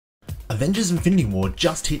Avengers Infinity War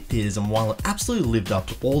just hit theaters, and while it absolutely lived up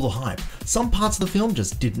to all the hype, some parts of the film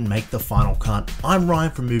just didn't make the final cut. I'm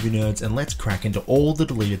Ryan from Movie Nerds, and let's crack into all the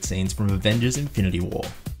deleted scenes from Avengers Infinity War.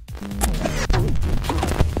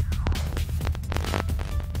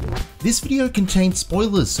 This video contains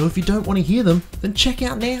spoilers, so if you don't want to hear them, then check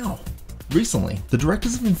out now. Recently, the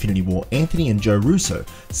directors of Infinity War, Anthony and Joe Russo,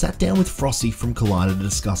 sat down with Frosty from Collider to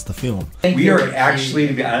discuss the film. We are actually,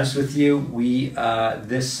 to be honest with you,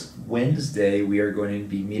 this Wednesday we are going to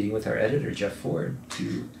be meeting with our editor, Jeff Ford,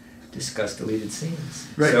 to discuss deleted scenes.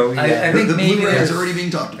 Right. So, I think the Blu-ray is already being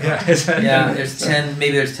talked about. Yeah, there's 10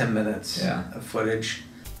 minutes of footage.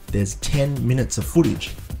 There's 10 minutes of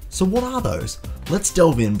footage. So what are those? Let's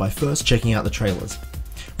delve in by first checking out the trailers.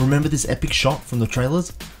 Remember this epic shot from the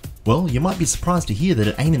trailers? Well, you might be surprised to hear that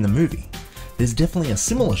it ain't in the movie. There's definitely a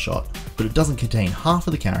similar shot, but it doesn't contain half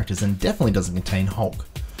of the characters and definitely doesn't contain Hulk.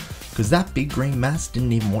 Because that big green mass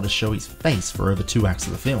didn't even want to show his face for over 2 acts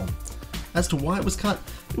of the film. As to why it was cut,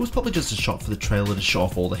 it was probably just a shot for the trailer to show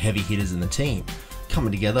off all the heavy hitters in the team,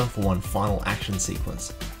 coming together for one final action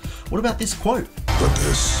sequence. What about this quote? But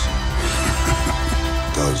this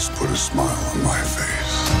does put a smile on my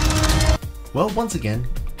face. Well, once again,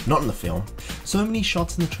 not in the film. So many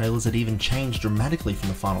shots in the trailers that even changed dramatically from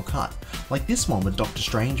the final cut, like this one with Doctor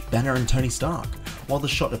Strange, Banner and Tony Stark. While the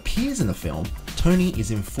shot appears in the film, Tony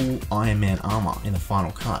is in full Iron Man armor in the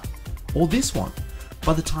final cut. Or this one.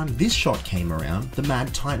 By the time this shot came around, the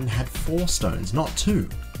Mad Titan had 4 stones, not 2.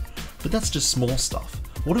 But that's just small stuff.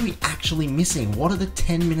 What are we actually missing? What are the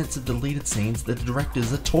 10 minutes of deleted scenes that the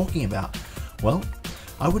directors are talking about? Well,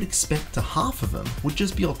 I would expect half of them would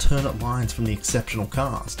just be alternate lines from the exceptional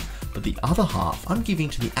cast, but the other half I'm giving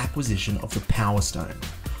to the acquisition of the Power Stone.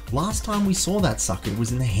 Last time we saw that sucker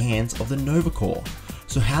was in the hands of the Nova Corps,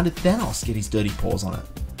 so how did Thanos get his dirty paws on it?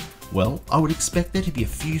 Well, I would expect there to be a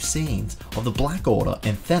few scenes of the Black Order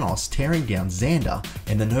and Thanos tearing down Xander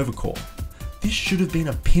and the Nova Corps. This should have been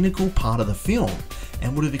a pinnacle part of the film,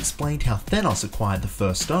 and would have explained how Thanos acquired the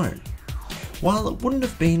first stone. While it wouldn't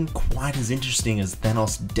have been quite as interesting as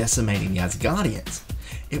Thanos decimating the Asgardians,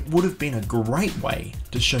 it would have been a great way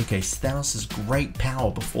to showcase Thanos' great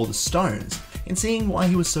power before the stones, and seeing why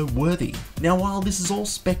he was so worthy. Now, while this is all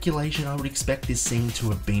speculation, I would expect this scene to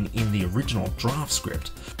have been in the original draft script.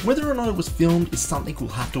 Whether or not it was filmed is something we'll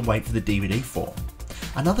have to wait for the DVD for.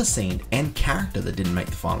 Another scene and character that didn't make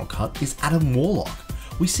the final cut is Adam Warlock.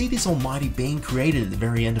 We see this almighty being created at the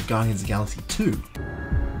very end of Guardians of the Galaxy 2.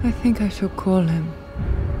 I think I shall call him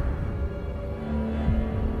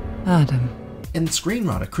Adam. And the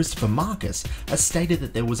screenwriter Christopher Marcus has stated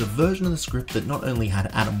that there was a version of the script that not only had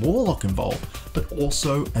Adam Warlock involved, but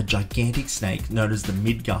also a gigantic snake known as the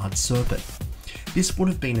Midgard Serpent. This would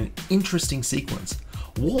have been an interesting sequence.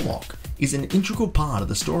 Warlock is an integral part of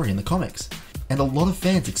the story in the comics, and a lot of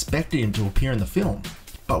fans expected him to appear in the film.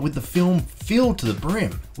 But with the film filled to the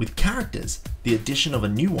brim with characters, the addition of a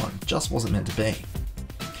new one just wasn't meant to be.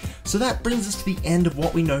 So that brings us to the end of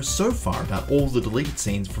what we know so far about all the deleted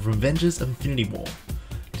scenes from Avengers Infinity War.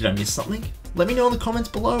 Did I miss something? Let me know in the comments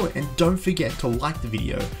below, and don't forget to like the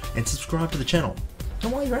video and subscribe to the channel.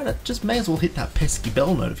 And while you're at it, just may as well hit that pesky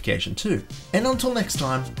bell notification too. And until next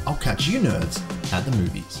time, I'll catch you nerds at the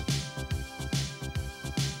movies.